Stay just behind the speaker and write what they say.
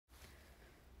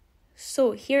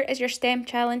So here is your STEM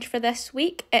challenge for this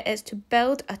week. It is to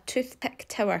build a toothpick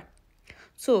tower.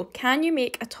 So can you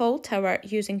make a tall tower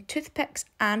using toothpicks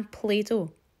and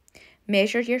Play-Doh?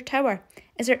 Measure your tower.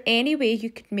 Is there any way you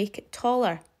could make it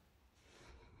taller?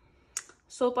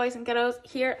 So boys and girls,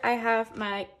 here I have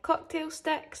my cocktail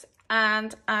sticks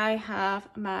and I have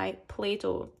my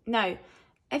Play-Doh. Now,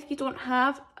 if you don't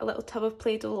have a little tub of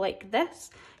Play-Doh like this,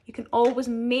 you can always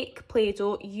make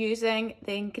Play-Doh using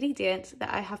the ingredients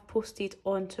that I have posted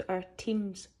onto our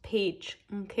Teams page,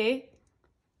 okay?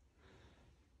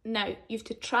 Now, you have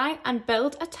to try and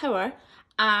build a tower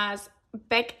as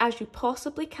big as you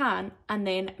possibly can and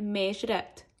then measure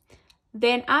it.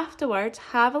 Then afterwards,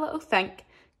 have a little think.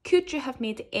 Could you have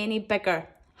made it any bigger?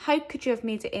 How could you have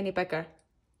made it any bigger?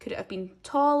 Could it have been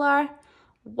taller,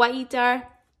 wider?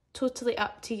 Totally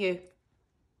up to you.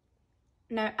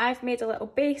 Now I've made a little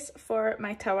base for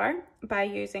my tower by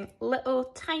using little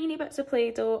tiny bits of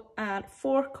Play-Doh and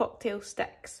 4 cocktail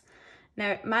sticks.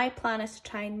 Now my plan is to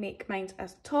try and make mine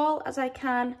as tall as I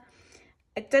can.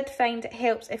 I did find it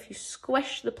helps if you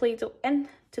squish the Play-Doh into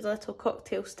the little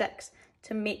cocktail sticks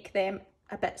to make them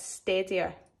a bit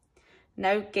steadier.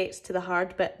 Now gets to the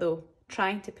hard bit though,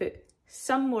 trying to put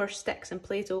some more sticks and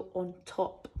Play-Doh on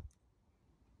top.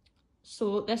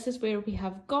 So this is where we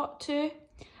have got to.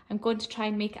 I'm going to try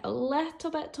and make it a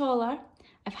little bit taller.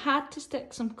 I've had to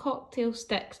stick some cocktail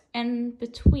sticks in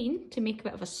between to make a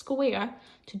bit of a square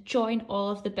to join all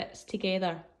of the bits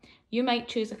together. You might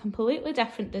choose a completely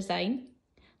different design.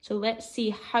 So let's see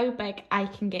how big I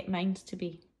can get mine to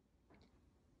be.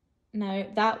 Now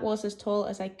that was as tall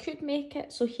as I could make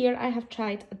it. So here I have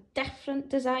tried a different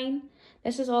design.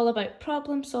 This is all about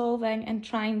problem solving and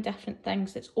trying different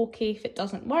things. It's okay if it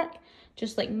doesn't work,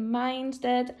 just like mine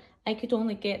did. I could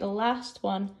only get the last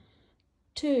one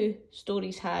 2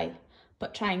 stories high,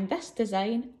 but trying this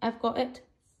design, I've got it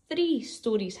 3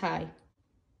 stories high.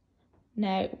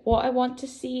 Now, what I want to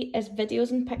see is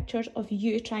videos and pictures of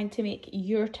you trying to make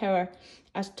your tower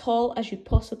as tall as you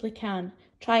possibly can.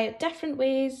 Try it different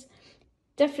ways,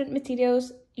 different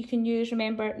materials. You can use,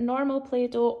 remember, normal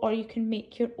Play-Doh or you can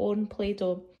make your own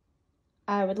Play-Doh.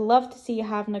 I would love to see you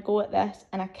having a go at this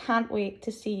and I can't wait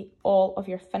to see all of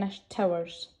your finished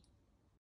towers.